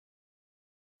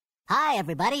Hi,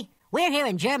 everybody. We're here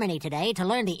in Germany today to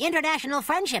learn the International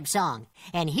Friendship Song.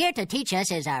 And here to teach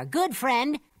us is our good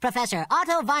friend, Professor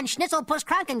Otto von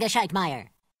Schnitzelbank.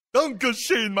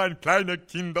 Dankeschön, mein kleine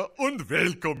Kinder, und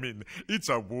willkommen. It's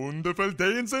a wonderful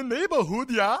day in the neighborhood,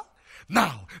 yeah?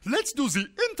 Now, let's do the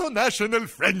International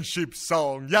Friendship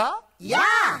Song, yeah? Ja!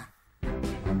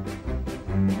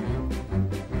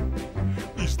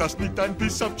 Ist das nicht ein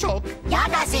Piece of chalk? Ja,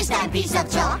 das ist ein Piece of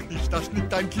Chalk. Ist das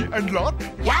nicht ein Key and Lock?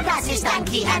 Ja, das ist ein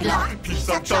Key and Lock. Piece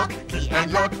of chalk, Key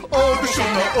and Lock. Oh, du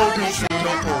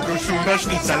schöne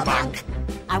Schnitzelbank.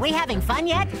 Are we having fun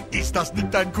yet? Ist das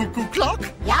nicht ein Kuckuck-Clock?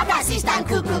 Ja, das ist ein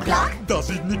Kuckuck-Clock. Das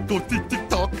ist nicht go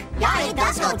tick-tick-tock. Ja, it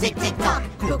does go tick-tick-tock.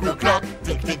 Kuckuck-Clock,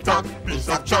 tick-tick-tock, Piece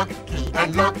of chalk, Key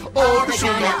and Lock. Oh, du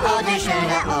schöne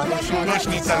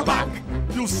Schnitzelbank.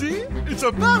 You see? It's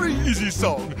a very easy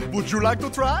song. Would you like to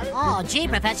try? Oh, gee,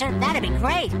 Professor, that'd be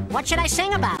great. What should I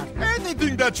sing about?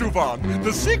 Anything that you want.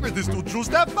 The secret is to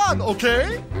just have fun,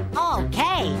 okay?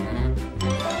 Okay.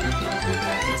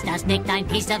 Ist das nicht ein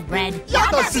Piece of bread? Ja,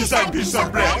 das ist ein Piece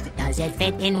of bread. Does it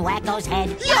fit in Wacko's head?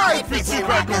 Ja, it fits in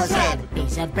Wacko's head.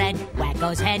 Piece of bread,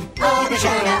 Wacko's head. Oh, du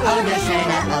schöne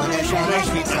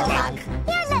Schnitzelbank.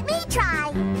 Here, let me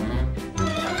try.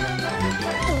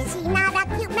 Is he not a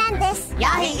cute man, this?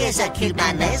 Ja, he is a cute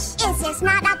man, this. Is this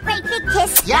not a great big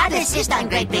kiss? Ja, this ist ein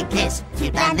great big kiss.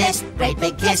 Cute man, this, great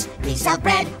big kiss. Piece of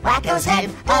bread, Wacko's head.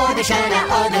 Oh, du schöne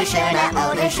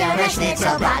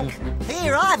Schnitzelbank.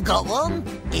 Here, I've got one.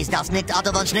 Ist das nicht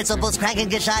Otto von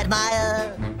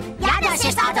Schnitzelbank-Gescheitmeier? Ja, das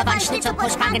ist Otto von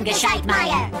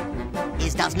Schnitzelbank-Gescheitmeier.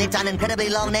 Is das nicht an incredibly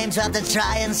long name to have to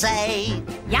try and say?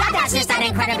 Ja, das ist an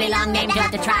incredibly long name to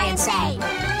have to try and say.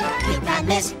 Cute man,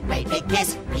 this, great big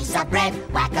kiss. Piece of bread,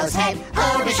 Wacko's head.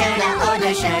 Oh, du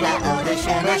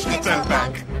schöne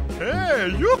Schnitzelbank.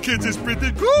 Hey, you kids is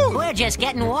pretty good. We're just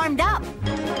getting warmed up.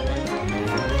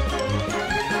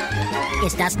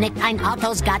 Ist das nicht ein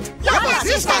Ottos Gatt? Ja, das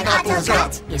ist ein Ottos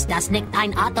Gatt. Ist das nicht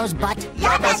ein Ottos Butt?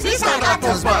 Ja, das ist ein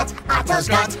Ottos Butt. Ottos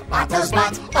Gatt, Ottos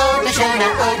Butt. Oh, du schöne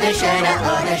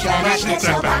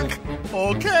Schnitzelbank.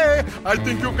 Okay, I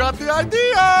think you got the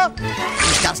idea.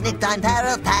 Ist das nicht ein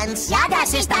pair of pants? Ja,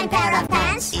 das ist ein pair of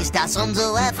pants. Ist das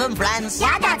Underwear from France?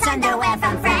 Ja, that's underwear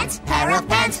from France. Pair of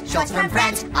pants, shorts from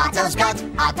France. Ottos Gatt,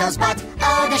 Ottos Butt.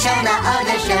 Oh, du schöne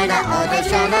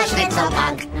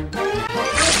Schnitzelbank.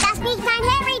 Is das nicht ein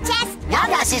hairy chest? Ja,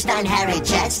 das ist ein hairy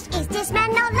chest. Is this man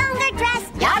no longer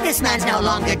dressed? Ja, this man's no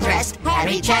longer dressed.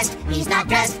 Hairy chest, he's not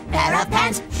dressed. Pair of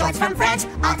pants, shorts from France.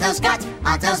 Otto's Gatt,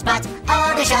 Otto's Butt.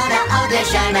 Oh, du schöne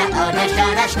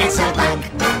Schnitzelbank.